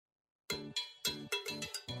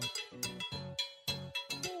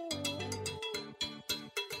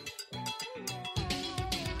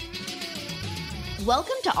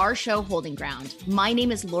Welcome to our show, Holding Ground. My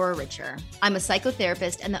name is Laura Richer. I'm a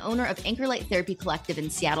psychotherapist and the owner of Anchor Light Therapy Collective in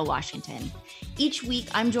Seattle, Washington. Each week,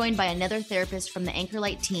 I'm joined by another therapist from the Anchor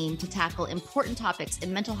Light team to tackle important topics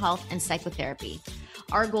in mental health and psychotherapy.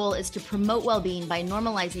 Our goal is to promote well-being by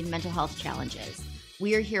normalizing mental health challenges.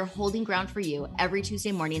 We are here holding ground for you every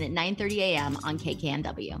Tuesday morning at 9:30 a.m. on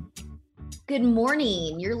KKNW. Good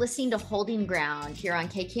morning. You're listening to Holding Ground here on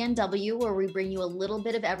KKNW, where we bring you a little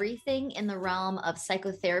bit of everything in the realm of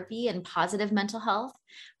psychotherapy and positive mental health.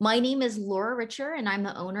 My name is Laura Richer, and I'm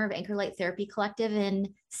the owner of Anchor Light Therapy Collective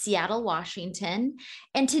in Seattle, Washington.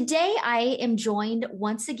 And today I am joined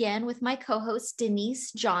once again with my co-host,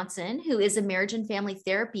 Denise Johnson, who is a marriage and family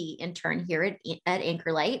therapy intern here at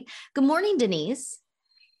Anchor Light. Good morning, Denise.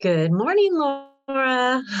 Good morning, Laura.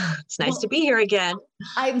 It's nice to be here again.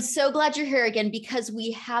 I'm so glad you're here again because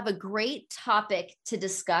we have a great topic to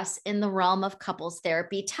discuss in the realm of couples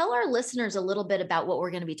therapy. Tell our listeners a little bit about what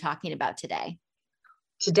we're going to be talking about today.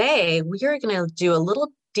 Today, we are going to do a little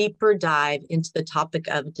deeper dive into the topic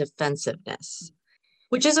of defensiveness,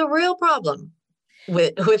 which is a real problem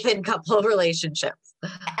within couple relationships.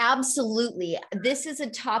 Absolutely. This is a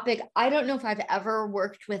topic. I don't know if I've ever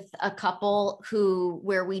worked with a couple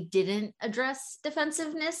where we didn't address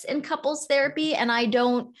defensiveness in couples therapy. And I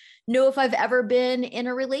don't know if I've ever been in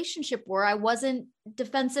a relationship where I wasn't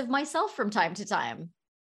defensive myself from time to time.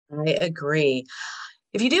 I agree.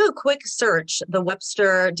 If you do a quick search, the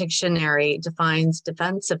Webster Dictionary defines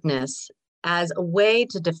defensiveness as a way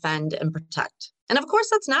to defend and protect. And of course,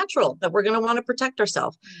 that's natural that we're going to want to protect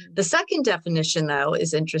ourselves. The second definition, though,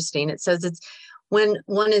 is interesting. It says it's when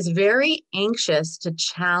one is very anxious to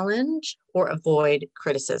challenge or avoid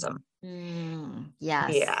criticism.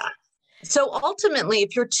 Yes. Yeah. So ultimately,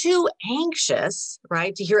 if you're too anxious,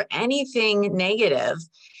 right, to hear anything negative,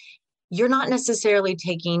 you're not necessarily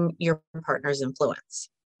taking your partner's influence.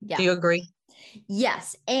 Yeah. Do you agree?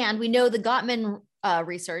 Yes. And we know the Gottman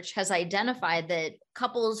research has identified that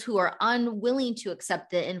couples who are unwilling to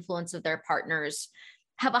accept the influence of their partners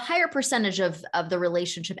have a higher percentage of the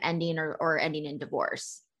relationship ending or ending in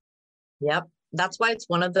divorce. Yep. That's why it's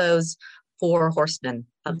one of those 4 horsemen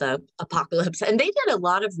of the apocalypse. And they did a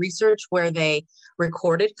lot of research where they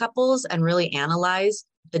recorded couples and really analyzed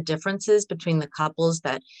the differences between the couples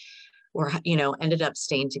that were, ended up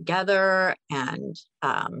staying together and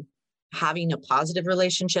having a positive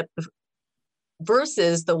relationship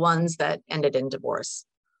versus the ones that ended in divorce.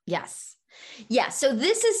 Yes. Yeah. So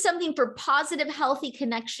this is something for positive, healthy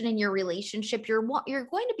connection in your relationship. You're going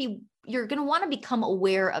to want to become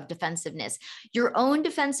aware of defensiveness, your own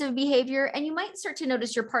defensive behavior. And you might start to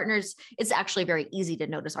notice your partner's. It's actually very easy to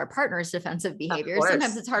notice our partner's defensive behavior.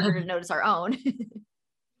 Sometimes it's harder to notice our own.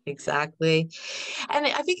 Exactly. And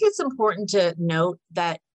I think it's important to note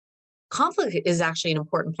that conflict is actually an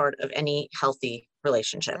important part of any healthy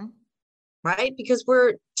relationship. Mm-hmm. Right? Because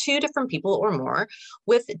we're 2 different people or more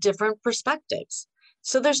with different perspectives.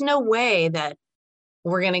 So there's no way that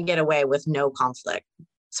we're going to get away with no conflict.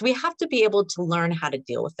 So we have to be able to learn how to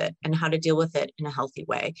deal with it and how to deal with it in a healthy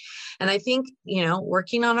way. And I think,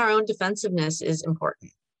 working on our own defensiveness is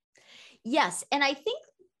important. Yes. And I think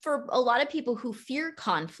for a lot of people who fear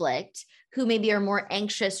conflict, who maybe are more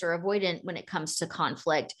anxious or avoidant when it comes to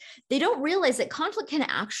conflict, they don't realize that conflict can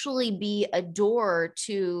actually be a door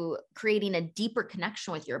to creating a deeper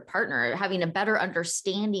connection with your partner, having a better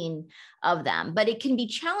understanding of them. But it can be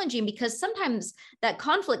challenging because sometimes that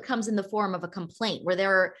conflict comes in the form of a complaint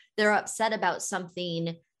where they're upset about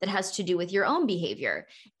something that has to do with your own behavior.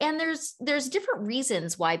 And there's different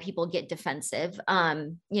reasons why people get defensive.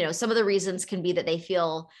 Some of the reasons can be that they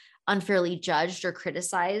feel unfairly judged or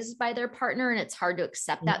criticized by their partner, and it's hard to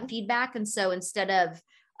accept that feedback. And so instead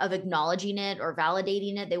of acknowledging it or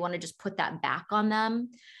validating it, they want to just put that back on them.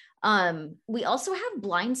 We also have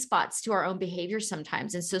blind spots to our own behavior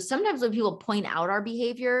sometimes. And so sometimes when people point out our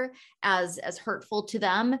behavior as hurtful to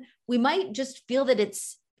them, we might just feel that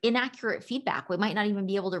it's inaccurate feedback. We might not even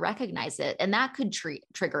be able to recognize it. And that could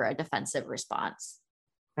trigger a defensive response.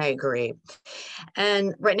 I agree.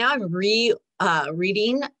 And right now I'm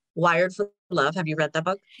reading Wired for Love. Have you read that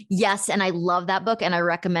book? Yes. And I love that book. And I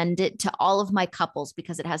recommend it to all of my couples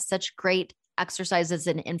because it has such great exercises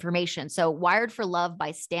and information. So Wired for Love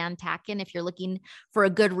by Stan Tatkin. If you're looking for a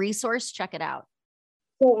good resource, check it out.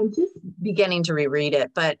 So I'm just beginning to reread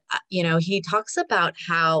it, but he talks about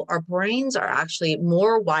how our brains are actually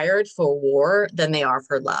more wired for war than they are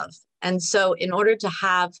for love. And so in order to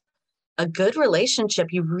have a good relationship,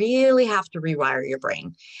 you really have to rewire your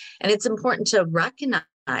brain. And it's important to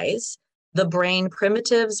recognize the brain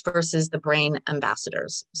primitives versus the brain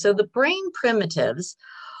ambassadors. So the brain primitives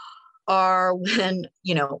are when,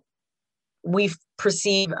 we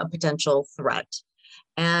perceive a potential threat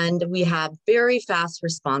and we have very fast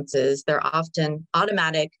responses. They're often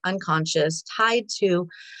automatic, unconscious, tied to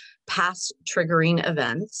past triggering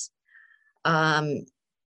events. And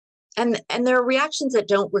there are reactions that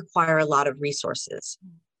don't require a lot of resources.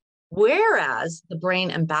 Whereas the brain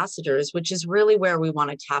ambassadors, which is really where we want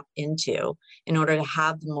to tap into in order to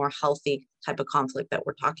have the more healthy type of conflict that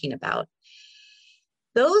we're talking about,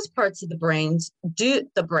 those parts of the brain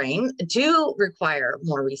do require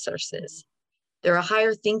more resources. They're a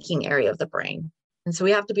higher thinking area of the brain. And so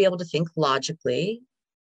we have to be able to think logically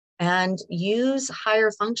and use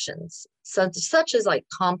higher functions, such as like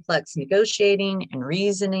complex negotiating and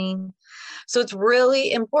reasoning. So it's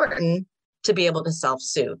really important to be able to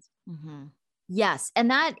self-soothe. Mm-hmm. Yes.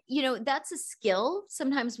 And that, that's a skill.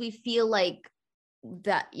 Sometimes we feel like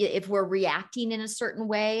that if we're reacting in a certain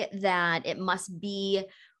way, that it must be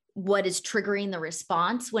what is triggering the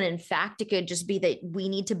response, when in fact, it could just be that we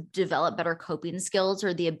need to develop better coping skills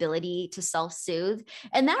or the ability to self-soothe.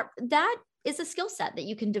 And that is a skill set that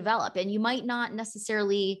you can develop. And you might not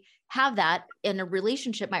necessarily have that, and a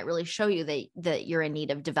relationship might really show you that you're in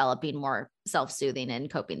need of developing more self-soothing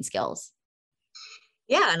and coping skills.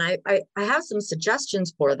 Yeah. And I have some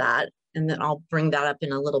suggestions for that, and then I'll bring that up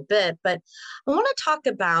in a little bit. But I want to talk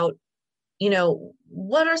about,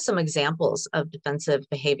 what are some examples of defensive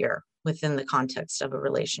behavior within the context of a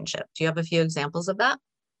relationship? Do you have a few examples of that?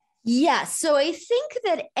 Yeah. So I think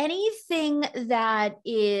that anything that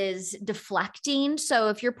is deflecting. So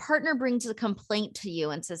if your partner brings a complaint to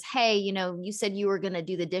you and says, hey, you said you were going to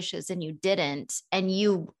do the dishes and you didn't, and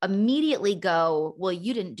you immediately go, well,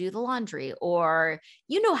 you didn't do the laundry, or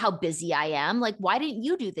you know how busy I am. Like, why didn't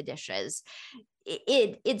you do the dishes?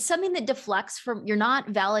 It's something that deflects from, you're not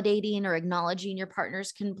validating or acknowledging your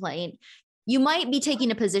partner's complaint. You might be taking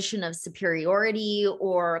a position of superiority,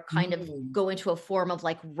 or kind of go into a form of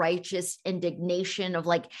like righteous indignation of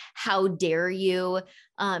like, how dare you?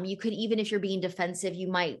 You could, even if you're being defensive,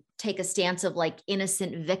 you might take a stance of like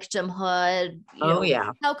innocent victimhood.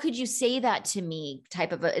 Yeah. How could you say that to me?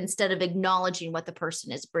 Type of instead of acknowledging what the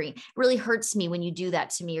person is bringing. It really hurts me when you do that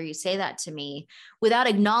to me, or you say that to me without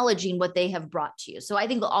acknowledging what they have brought to you. So I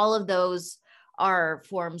think all of those are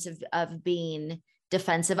forms of being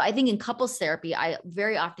defensive. I think in couples therapy, I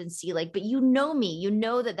very often see like, but me,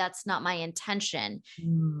 that that's not my intention.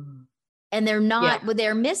 And they're not, what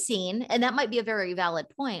they're missing, and that might be a very valid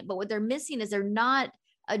point, but what they're missing is they're not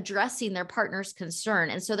addressing their partner's concern.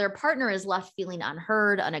 And so their partner is left feeling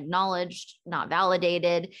unheard, unacknowledged, not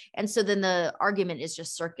validated. And so then the argument is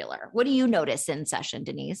just circular. What do you notice in session,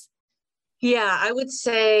 Denise? Yeah, I would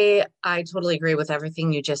say I totally agree with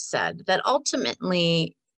everything you just said, that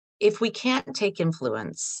ultimately, if we can't take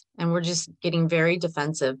influence and we're just getting very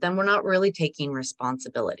defensive, then we're not really taking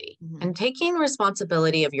responsibility. Mm-hmm. And taking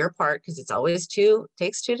responsibility of your part, because it's always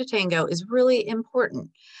takes two to tango, is really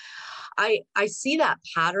important. I see that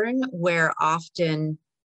pattern where often,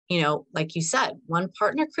 like you said, one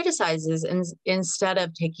partner criticizes, and instead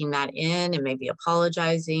of taking that in and maybe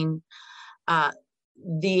apologizing,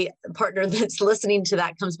 the partner that's listening to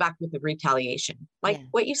that comes back with the retaliation, like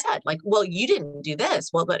what you said, like, well, you didn't do this.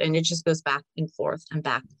 Well, and it just goes back and forth and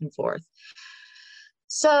back and forth.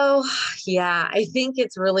 So, yeah, I think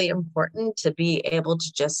it's really important to be able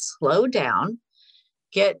to just slow down,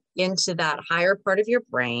 get into that higher part of your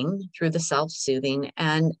brain through the self-soothing,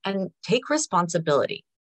 and take responsibility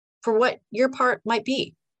for what your part might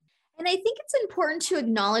be. And I think it's important to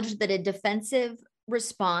acknowledge that a defensive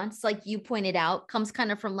response, like you pointed out, comes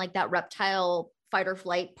kind of from like that reptile fight or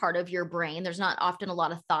flight part of your brain. There's not often a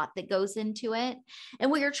lot of thought that goes into it.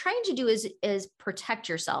 And what you're trying to do is protect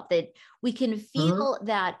yourself, that we can feel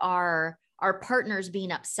that our partners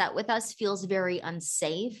being upset with us feels very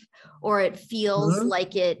unsafe, or it feels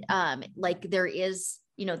like like there is,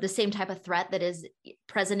 the same type of threat that is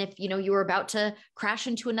present if, you were about to crash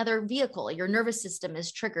into another vehicle. Your nervous system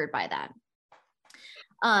is triggered by that.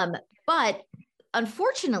 But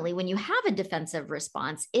unfortunately, when you have a defensive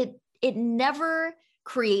response, it never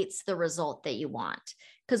creates the result that you want.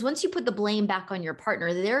 Because once you put the blame back on your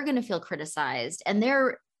partner, they're going to feel criticized, and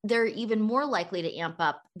they're even more likely to amp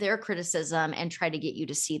up their criticism and try to get you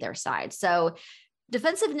to see their side. So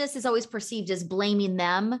defensiveness is always perceived as blaming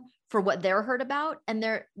them for what they're hurt about, and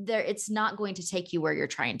it's not going to take you where you're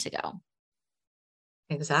trying to go.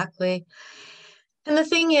 Exactly. And the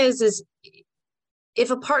thing is if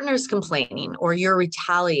a partner is complaining or you're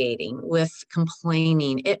retaliating with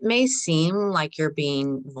complaining, it may seem like you're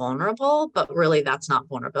being vulnerable, but really that's not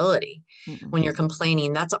vulnerability. Mm-hmm. When you're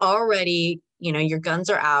complaining, that's already, your guns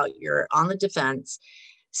are out, you're on the defense.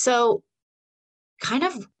 So kind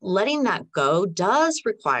of letting that go does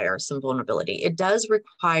require some vulnerability. It does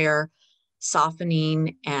require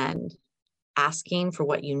softening and asking for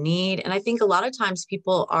what you need. And I think a lot of times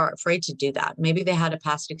people are afraid to do that. Maybe they had a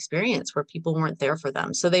past experience where people weren't there for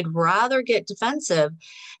them. So they'd rather get defensive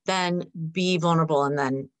than be vulnerable and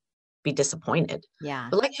then be disappointed. Yeah.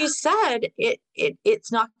 But like you said,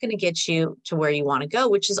 it's not going to get you to where you want to go,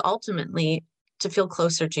 which is ultimately to feel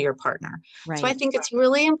closer to your partner. Right. So I think it's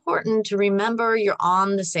really important to remember you're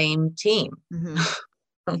on the same team.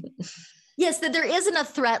 Mm-hmm. Yes, that there isn't a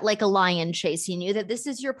threat like a lion chasing you, that this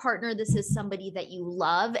is your partner, this is somebody that you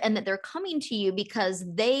love, and that they're coming to you because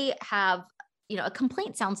they have, a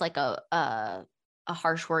complaint sounds like a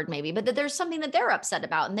harsh word maybe, but that there's something that they're upset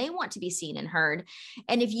about and they want to be seen and heard.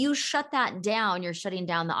 And if you shut that down, you're shutting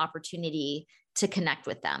down the opportunity to connect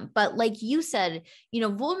with them. But like you said,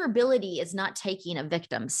 vulnerability is not taking a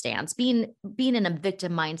victim stance. Being in a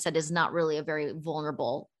victim mindset is not really a very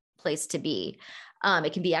vulnerable place to be.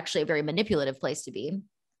 It can be actually a very manipulative place to be.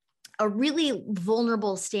 A really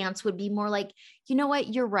vulnerable stance would be more like, you know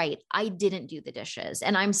what, you're right. I didn't do the dishes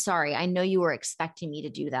and I'm sorry. I know you were expecting me to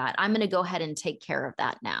do that. I'm going to go ahead and take care of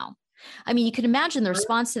that now. I mean, you can imagine the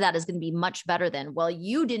response to that is going to be much better than, well,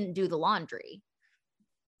 you didn't do the laundry.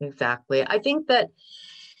 Exactly. I think that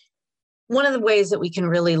one of the ways that we can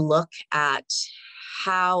really look at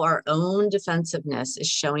how our own defensiveness is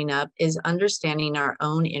showing up is understanding our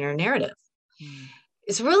own inner narrative.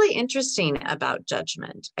 It's really interesting about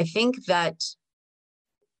judgment. I think that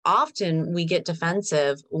often we get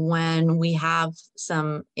defensive when we have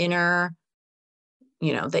some inner,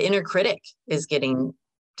 the inner critic is getting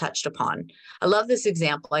touched upon. I love this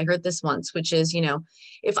example. I heard this once, which is,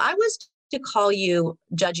 if I was to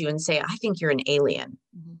judge you and say, I think you're an alien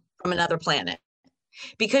from another planet,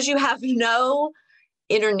 because you have no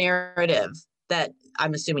inner narrative that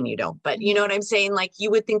I'm assuming you don't, but you know what I'm saying? Like you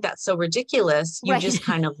would think that's so ridiculous. You Right. just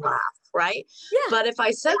kind of laugh, right? Yeah. But if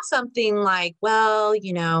I said something like, well,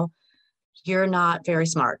 you're not very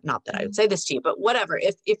smart, not that I would say this to you, but whatever.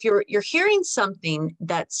 If you're hearing something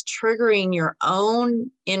that's triggering your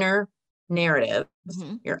own inner narrative,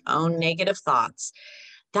 your own negative thoughts,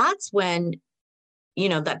 that's when,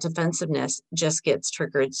 that defensiveness just gets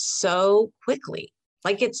triggered so quickly.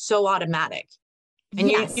 Like it's so automatic. And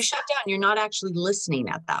yes. you shut down. You're not actually listening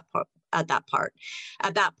at that point,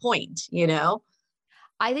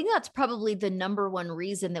 I think that's probably the number one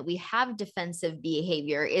reason that we have defensive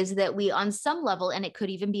behavior is that we, on some level, and it could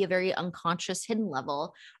even be a very unconscious hidden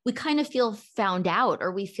level, we kind of feel found out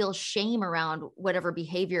or we feel shame around whatever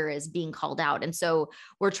behavior is being called out. And so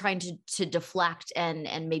we're trying to deflect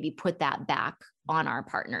and maybe put that back on our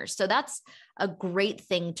partners. So that's a great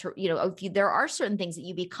thing to, there are certain things that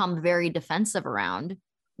you become very defensive around.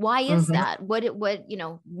 Why is that? What,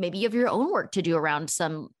 maybe you have your own work to do around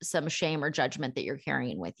some shame or judgment that you're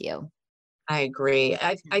carrying with you. I agree.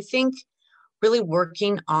 I think really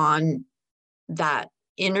working on that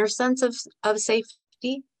inner sense of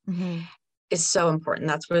safety is so important.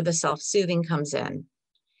 That's where the self-soothing comes in.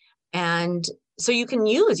 And so you can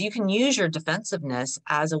use your defensiveness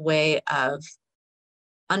as a way of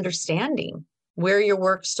understanding where your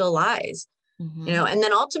work still lies. And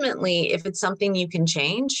then ultimately, if it's something you can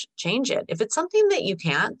change it. If it's something that you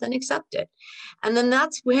can't, then accept it. And then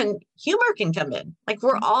that's when humor can come in. Like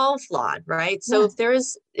we're all flawed, right? So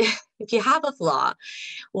if you have a flaw,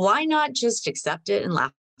 why not just accept it and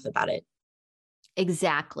laugh about it?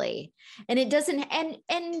 Exactly. And it doesn't,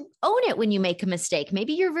 and own it when you make a mistake.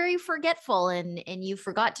 Maybe you're very forgetful and you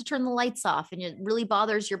forgot to turn the lights off and it really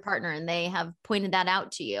bothers your partner and they have pointed that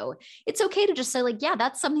out to you. It's okay to just say like, yeah,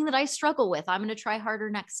 that's something that I struggle with. I'm going to try harder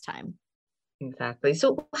next time. Exactly.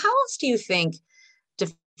 So how else do you think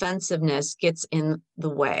defensiveness gets in the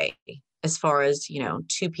way as far as,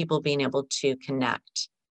 two people being able to connect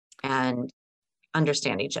and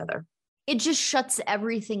understand each other? It just shuts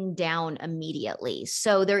everything down immediately.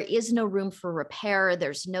 So there is no room for repair.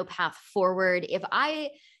 There's no path forward.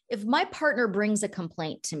 If my partner brings a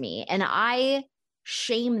complaint to me and I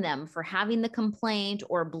shame them for having the complaint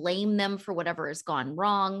or blame them for whatever has gone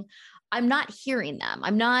wrong, I'm not hearing them.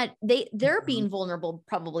 They're being vulnerable,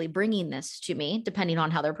 probably bringing this to me, depending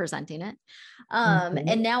on how they're presenting it.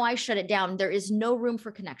 And now I shut it down. There is no room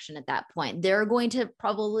for connection at that point. They're going to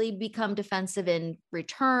probably become defensive in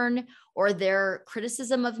return, or their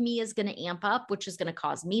criticism of me is going to amp up, which is going to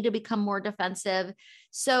cause me to become more defensive.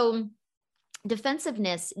 So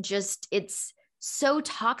defensiveness it's so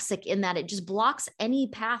toxic in that it just blocks any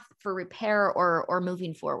path for repair or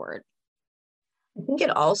moving forward. I think it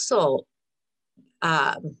also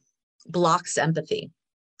blocks empathy.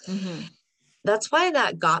 That's why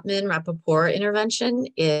that Gottman-Rappaport intervention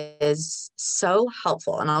is so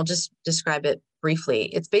helpful. And I'll just describe it briefly.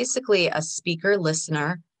 It's basically a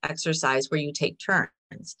speaker-listener exercise where you take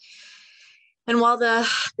turns. And while the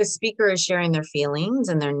speaker is sharing their feelings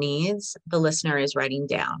and their needs, the listener is writing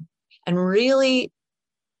down and really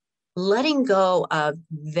letting go of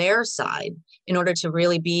their side in order to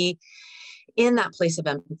really be in that place of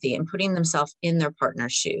empathy and putting themselves in their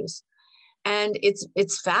partner's shoes. And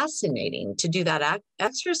it's fascinating to do that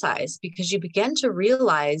exercise because you begin to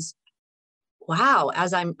realize, wow,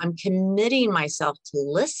 as I'm committing myself to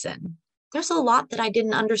listen, there's a lot that I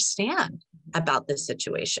didn't understand about this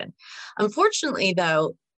situation. Unfortunately,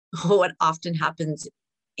 though, what often happens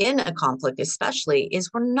in a conflict, especially, is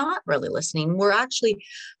we're not really listening. We're actually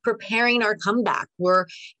preparing our comeback. We're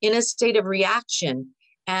in a state of reaction.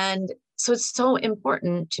 And so it's so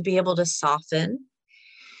important to be able to soften,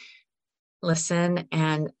 listen,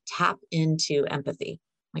 and tap into empathy.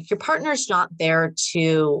 Like your partner's not there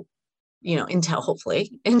to,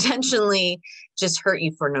 hopefully intentionally just hurt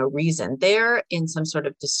you for no reason. They're in some sort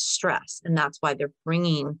of distress. And that's why they're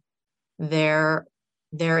bringing their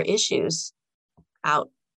issues out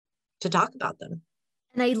to talk about them.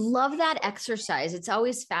 And I love that exercise. It's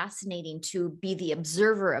always fascinating to be the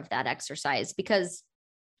observer of that exercise because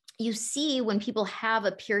you see when people have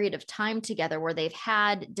a period of time together where they've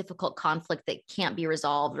had difficult conflict that can't be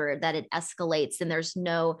resolved or that it escalates and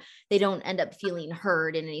they don't end up feeling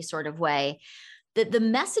heard in any sort of way, that the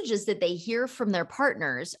messages that they hear from their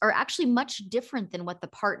partners are actually much different than what the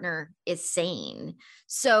partner is saying.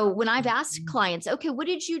 So when I've asked clients, okay, what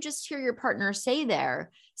did you just hear your partner say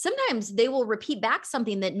there? Sometimes they will repeat back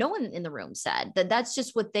something that no one in the room said, that's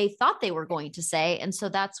just what they thought they were going to say. And so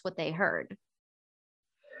that's what they heard.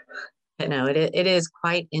 I know it is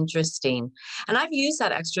quite interesting. And I've used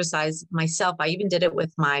that exercise myself. I even did it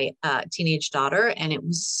with my teenage daughter, and it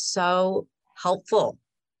was so helpful.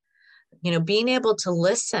 Being able to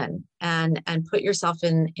listen and put yourself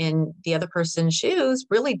in the other person's shoes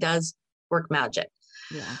really does work magic.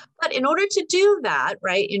 Yeah. But in order to do that,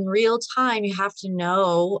 right, in real time, you have to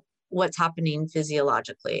know what's happening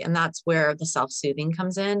physiologically. And that's where the self-soothing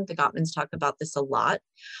comes in. The Gottmans talk about this a lot.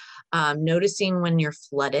 Noticing when you're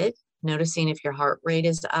flooded, noticing if your heart rate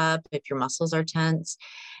is up, if your muscles are tense,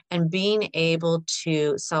 and being able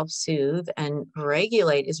to self-soothe and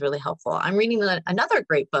regulate is really helpful. I'm reading another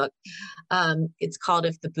great book. It's called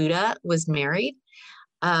If the Buddha Was Married.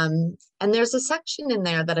 And there's a section in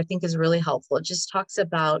there that I think is really helpful. It just talks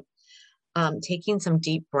about taking some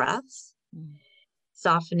deep breaths,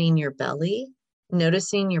 softening your belly,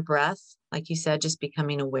 noticing your breath, like you said, just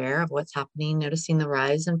becoming aware of what's happening, noticing the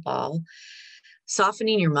rise and fall,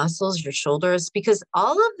 softening your muscles, your shoulders, because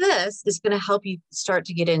all of this is going to help you start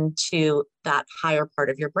to get into that higher part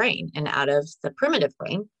of your brain and out of the primitive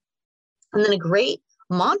brain. And then a great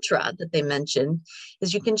mantra that they mentioned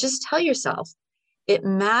is you can just tell yourself, it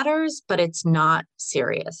matters, but it's not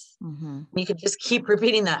serious. Mm-hmm. You could just keep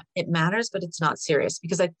repeating that. It matters, but it's not serious,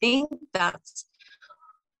 because I think that's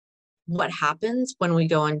what happens when we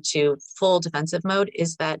go into full defensive mode,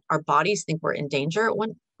 is that our bodies think we're in danger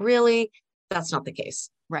when really that's not the case.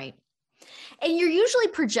 Right. And you're usually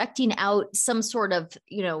projecting out some sort of,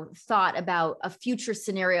 thought about a future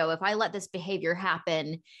scenario. If I let this behavior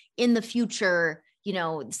happen in the future,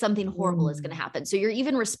 something horrible is going to happen. So you're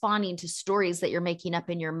even responding to stories that you're making up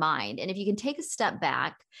in your mind. And if you can take a step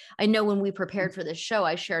back, I know when we prepared for this show,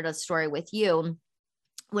 I shared a story with you.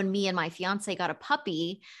 When me and my fiance got a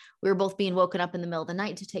puppy, we were both being woken up in the middle of the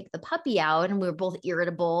night to take the puppy out, and we were both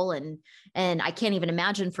irritable. And I can't even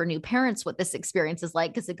imagine for new parents what this experience is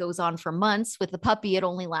like, because it goes on for months. With the puppy, it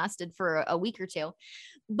only lasted for a week or two.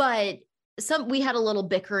 But we had a little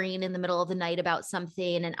bickering in the middle of the night about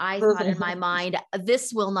something. And I thought in my mind,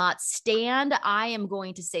 this will not stand. I am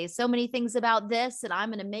going to say so many things about this, and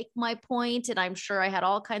I'm going to make my point. And I'm sure I had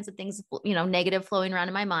all kinds of things, negative flowing around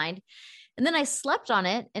in my mind. And then I slept on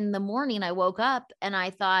it. In the morning, I woke up and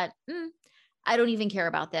I thought, I don't even care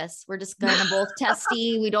about this. We're just kind of both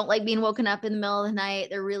testy. We don't like being woken up in the middle of the night.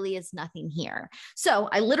 There really is nothing here. So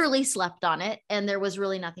I literally slept on it, and there was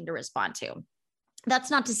really nothing to respond to.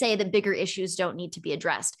 That's not to say that bigger issues don't need to be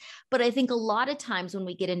addressed. But I think a lot of times when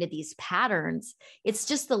we get into these patterns, it's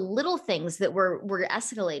just the little things that we're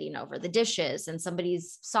escalating over, the dishes and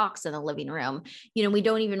somebody's socks in the living room. We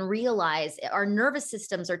don't even realize our nervous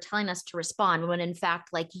systems are telling us to respond, when in fact,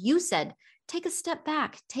 like you said, take a step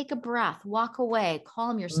back, take a breath, walk away,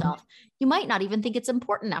 calm yourself. You might not even think it's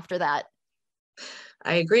important after that.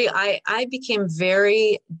 I agree. I became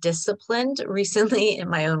very disciplined recently in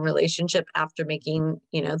my own relationship after making,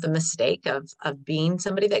 the mistake of being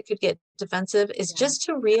somebody that could get defensive, is Yeah. just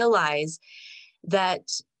to realize that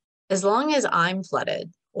as long as I'm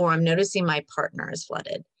flooded or I'm noticing my partner is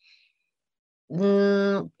flooded,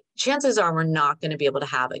 chances are we're not going to be able to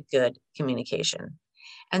have a good communication.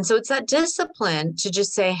 And so it's that discipline to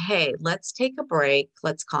just say, hey, let's take a break.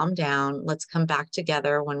 Let's calm down. Let's come back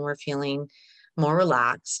together when we're feeling more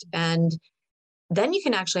relaxed. And then you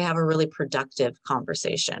can actually have a really productive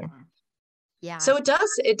conversation. Yeah. So it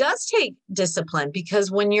does take discipline,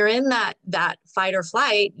 because when you're in that fight or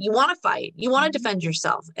flight, you want to fight, you want to defend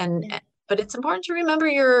yourself. But it's important to remember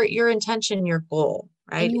your intention, your goal,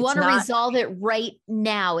 right? And you want to resolve it right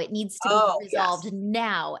now. It needs to be resolved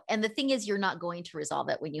now. And the thing is, you're not going to resolve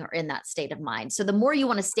it when you're in that state of mind. So the more you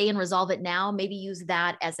want to stay and resolve it now, maybe use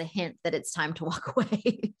that as a hint that it's time to walk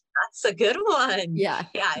away. That's a good one. Yeah.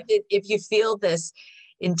 Yeah. If you feel this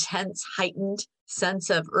intense, heightened sense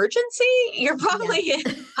of urgency, you're probably in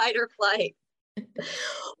fight or flight.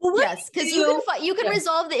 Well, yes, because you can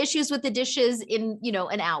resolve the issues with the dishes in,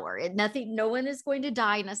 an hour. No one is going to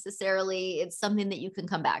die necessarily. It's something that you can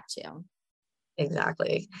come back to.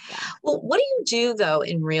 Exactly. Yeah. Well, what do you do though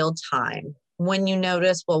in real time when you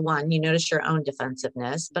notice, one, you notice your own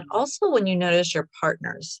defensiveness, but also when you notice your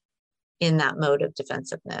partner's in that mode of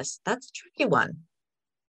defensiveness? That's a tricky one.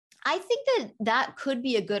 I think that could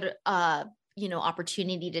be a good,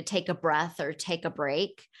 opportunity to take a breath or take a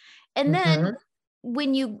break. And then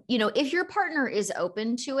when if your partner is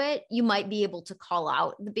open to it, you might be able to call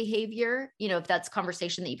out the behavior, if that's a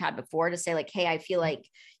conversation that you've had before, to say like, hey, I feel like,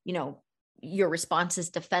 your response is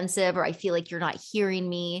defensive, or I feel like you're not hearing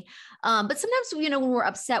me. But sometimes, when we're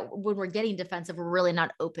upset, when we're getting defensive, we're really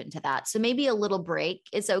not open to that. So maybe a little break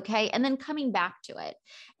is okay. And then coming back to it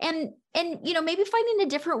and, maybe finding a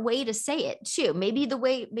different way to say it too. Maybe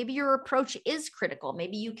your approach is critical.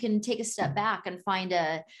 Maybe you can take a step back and find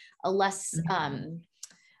a less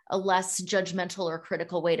judgmental or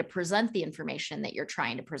critical way to present the information that you're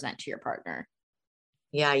trying to present to your partner.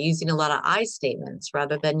 Yeah, using a lot of I statements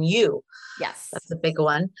rather than you. Yes. That's a big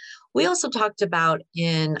one. We also talked about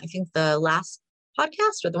in, I think, the last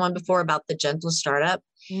podcast or the one before, about the gentle startup.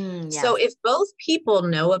 Yes. So if both people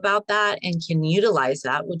know about that and can utilize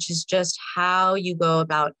that, which is just how you go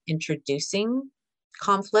about introducing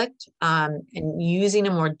conflict, and using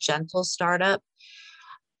a more gentle startup,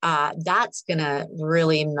 that's going to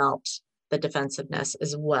really melt the defensiveness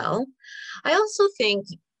as well. I also think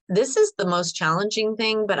this is the most challenging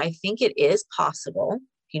thing, but I think it is possible.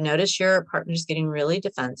 If you notice your partner's getting really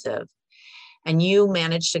defensive and you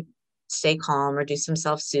manage to stay calm or do some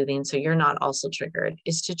self-soothing so you're not also triggered,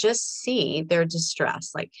 is to just see their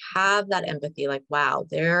distress, like have that empathy, like, wow,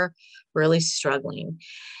 they're really struggling.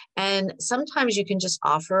 And sometimes you can just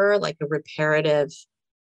offer like a reparative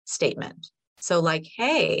statement. So like,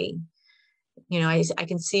 hey, I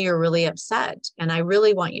can see you're really upset, and I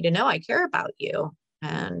really want you to know I care about you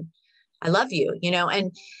and I love you,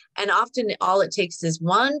 and often all it takes is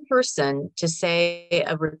one person to say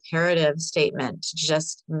a reparative statement to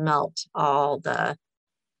just melt all the,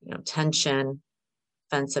 tension,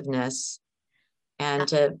 offensiveness, and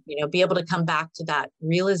to, be able to come back to that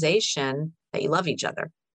realization that you love each other.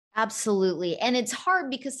 Absolutely. And it's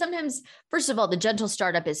hard because sometimes, first of all, the gentle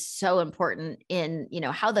startup is so important in,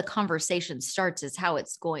 how the conversation starts is how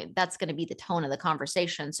it's going. That's going to be the tone of the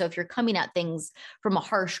conversation. So if you're coming at things from a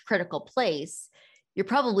harsh, critical place, you're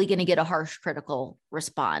probably going to get a harsh, critical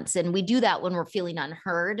response. And we do that when we're feeling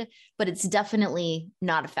unheard, but it's definitely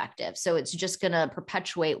not effective. So it's just going to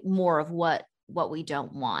perpetuate more of what we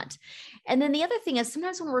don't want. And then the other thing is,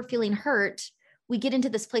 sometimes when we're feeling hurt, we get into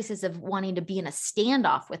this places of wanting to be in a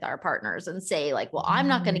standoff with our partners and say like, well, I'm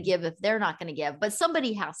not going to give if they're not going to give, but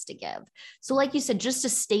somebody has to give. So like you said, just a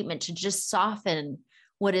statement to just soften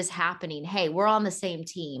what is happening. Hey, we're on the same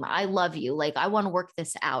team. I love you. Like, I want to work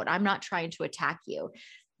this out. I'm not trying to attack you.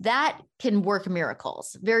 That can work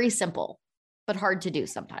miracles. Very simple, but hard to do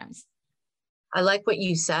sometimes. I like what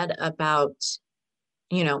you said about,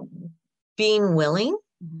 being willing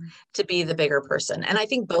to be the bigger person. And I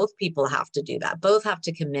think both people have to do that. Both have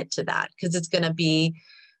to commit to that, because it's going to be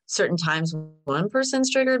certain times one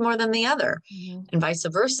person's triggered more than the other, and vice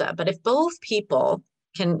versa. But if both people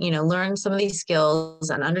can, learn some of these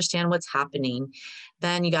skills and understand what's happening,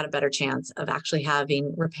 then you got a better chance of actually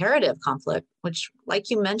having reparative conflict, which,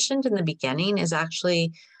 like you mentioned in the beginning, is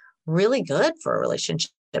actually really good for a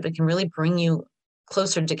relationship. It can really bring you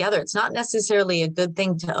closer together. It's not necessarily a good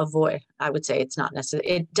thing to avoid. I would say it's not necessary.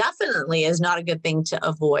 It definitely is not a good thing to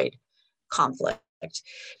avoid conflict.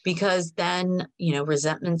 because then,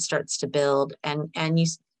 resentment starts to build and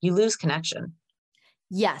you lose connection.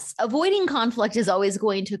 Yes. Avoiding conflict is always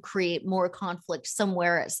going to create more conflict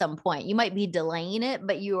somewhere at some point. You might be delaying it,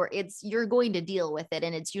 but you're going to deal with it.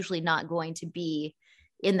 And it's usually not going to be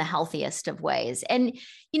in the healthiest of ways. And,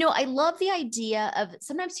 I love the idea of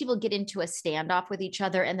sometimes people get into a standoff with each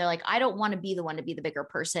other and they're like, I don't want to be the one to be the bigger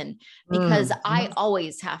person because I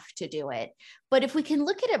always have to do it. But if we can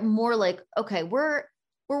look at it more like, okay, we're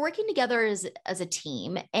working together as a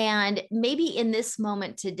team. And maybe in this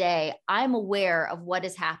moment today, I'm aware of what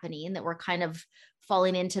is happening, that we're kind of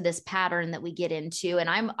falling into this pattern that we get into. And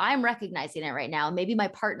I'm recognizing it right now. Maybe my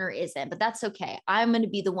partner isn't, but that's okay. I'm going to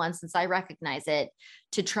be the one, since I recognize it,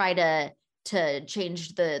 to try to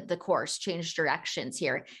change the course, change directions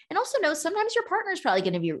here. And also know sometimes your partner is probably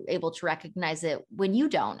going to be able to recognize it when you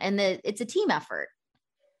don't. And it's a team effort.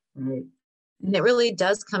 Right. And it really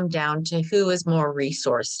does come down to who is more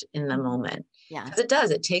resourced in the moment. Yeah.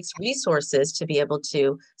 Because it takes resources to be able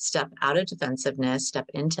to step out of defensiveness, step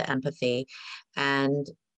into empathy, and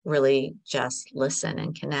really just listen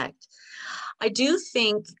and connect. I do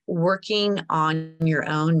think working on your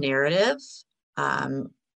own narrative,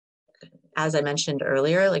 as I mentioned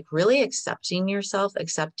earlier, like really accepting yourself,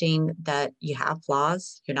 accepting that you have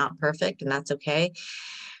flaws, you're not perfect, and that's okay,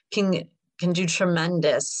 can do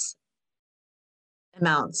tremendous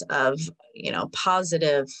amounts of,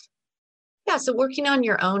 positive. Yeah. So working on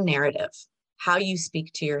your own narrative, how you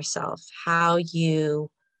speak to yourself, how you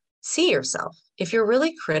see yourself. If you're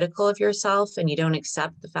really critical of yourself and you don't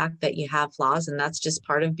accept the fact that you have flaws, and that's just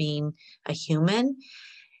part of being a human,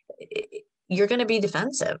 you're going to be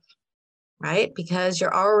defensive, right? Because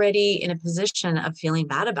you're already in a position of feeling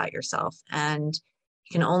bad about yourself, and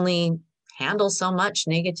you can only handle so much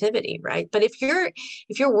negativity, right? But if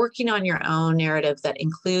you're working on your own narrative that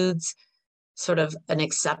includes sort of an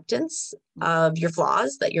acceptance of your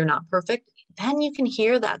flaws, that you're not perfect, then you can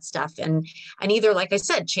hear that stuff and either, like I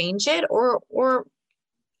said, change it or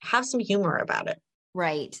have some humor about it.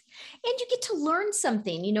 Right. And you get to learn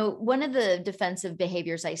something. One of the defensive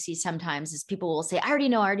behaviors I see sometimes is people will say, I already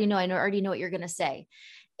know what you're going to say.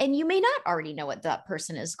 And you may not already know what that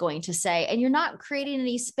person is going to say. And you're not creating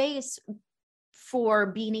any space for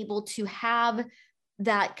being able to have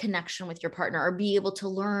that connection with your partner or be able to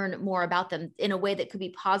learn more about them in a way that could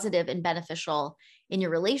be positive and beneficial in your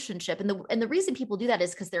relationship. And the reason people do that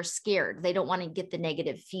is because they're scared. They don't want to get the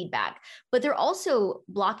negative feedback, but they're also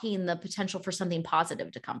blocking the potential for something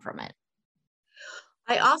positive to come from it.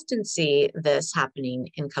 I often see this happening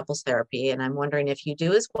in couples therapy, and I'm wondering if you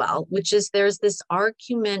do as well, which is there's this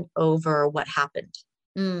argument over what happened.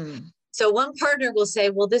 So one partner will say,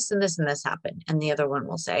 well, this and this and this happened. And the other one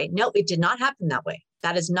will say, no, it did not happen that way.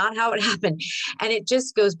 That is not how it happened. And it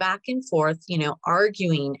just goes back and forth,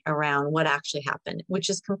 arguing around what actually happened, which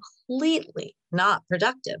is completely not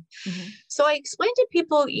productive. Mm-hmm. So I explain to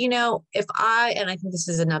people, and I think this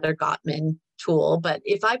is another Gottman tool, but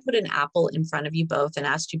if I put an apple in front of you both and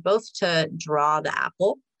asked you both to draw the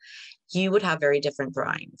apple, you would have very different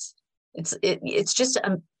drawings. It's just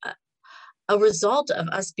a result of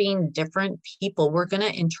us being different people. We're going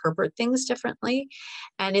to interpret things differently.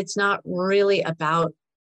 And it's not really about,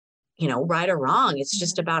 right or wrong. It's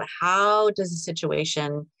just about how does the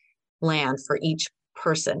situation land for each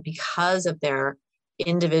person because of their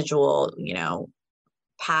individual,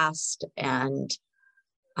 past and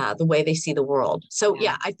the way they see the world. So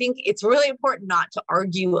yeah, I think it's really important not to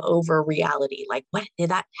argue over reality. Like, what did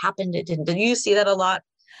that happen? Did you see that a lot?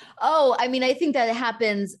 Oh, I mean, I think that it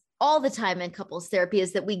happens all the time in couples therapy,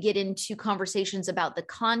 is that we get into conversations about the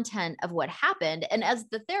content of what happened. And as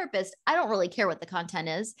the therapist, I don't really care what the content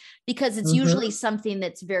is, because it's usually something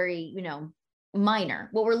that's very, minor.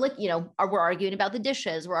 What we're looking, we're arguing about the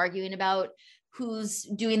dishes. We're arguing about who's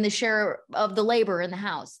doing the share of the labor in the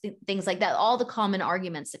house, things like that. All the common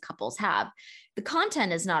arguments that couples have. The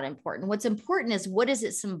content is not important. What's important is, what is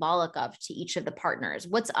it symbolic of to each of the partners?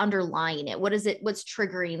 What's underlying it? What's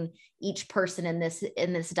triggering each person in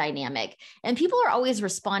this dynamic? And people are always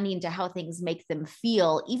responding to how things make them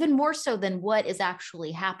feel, even more so than what is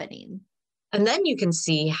actually happening. And then you can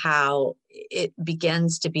see how it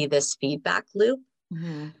begins to be this feedback loop.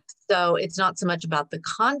 Mm-hmm. So it's not so much about the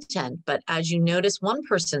content, but as you notice one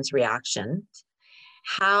person's reaction,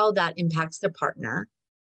 how that impacts their partner,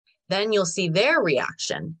 then you'll see their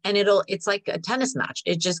reaction, and it's like a tennis match.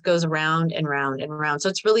 It just goes around and round and round. So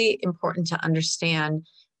it's really important to understand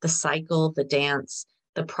the cycle, the dance,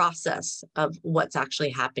 the process of what's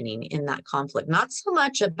actually happening in that conflict. Not so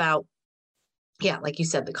much about, like you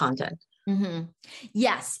said, the content. Mm-hmm.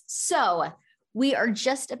 Yes. So We are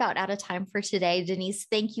just about out of time for today. Denise,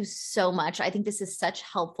 thank you so much. I think this is such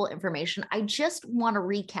helpful information. I just want to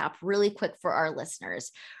recap really quick for our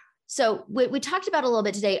listeners. So we talked about a little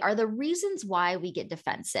bit today are the reasons why we get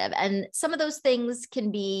defensive. And some of those things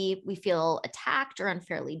can be, we feel attacked or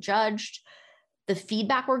unfairly judged. The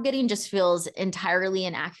feedback we're getting just feels entirely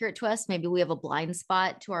inaccurate to us. Maybe we have a blind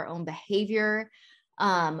spot to our own behavior.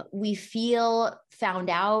 We feel found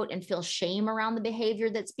out and feel shame around the behavior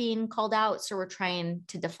that's being called out. So we're trying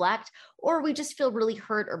to deflect, or we just feel really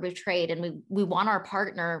hurt or betrayed. And we want our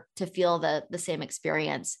partner to feel the same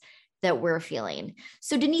experience that we're feeling.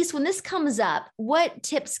 So Denise, when this comes up, what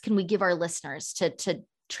tips can we give our listeners to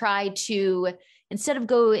try to, instead of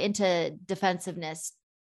go into defensiveness,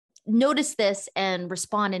 notice this and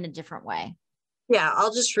respond in a different way? Yeah,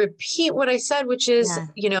 I'll just repeat what I said, which is,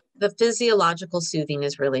 the physiological soothing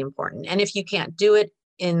is really important. And if you can't do it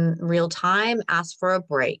in real time, ask for a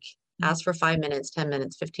break. Ask for 5 minutes, 10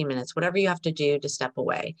 minutes, 15 minutes, whatever you have to do to step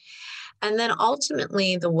away. And then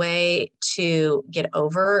ultimately, the way to get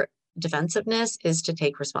over defensiveness is to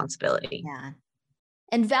take responsibility. Yeah.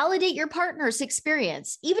 And validate your partner's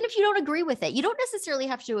experience, even if you don't agree with it. You don't necessarily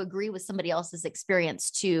have to agree with somebody else's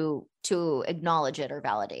experience to acknowledge it or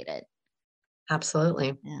validate it.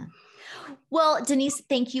 Absolutely. Yeah. Well, Denise,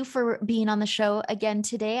 thank you for being on the show again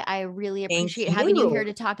today. I really appreciate having you here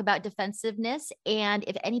to talk about defensiveness. And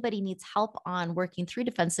if anybody needs help on working through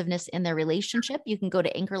defensiveness in their relationship, you can go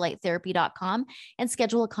to anchorlighttherapy.com and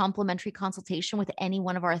schedule a complimentary consultation with any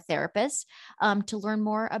one of our therapists to learn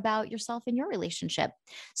more about yourself and your relationship.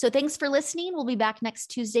 So thanks for listening. We'll be back next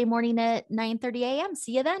Tuesday morning at 9:30 a.m.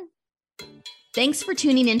 See you then. Thanks for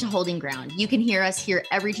tuning in to Holding Ground. You can hear us here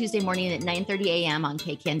every Tuesday morning at 9:30 a.m. on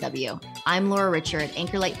KKNW. I'm Laura Richer at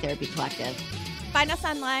Anchor Light Therapy Collective. Find us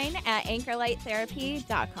online at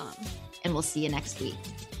anchorlighttherapy.com. And we'll see you next week.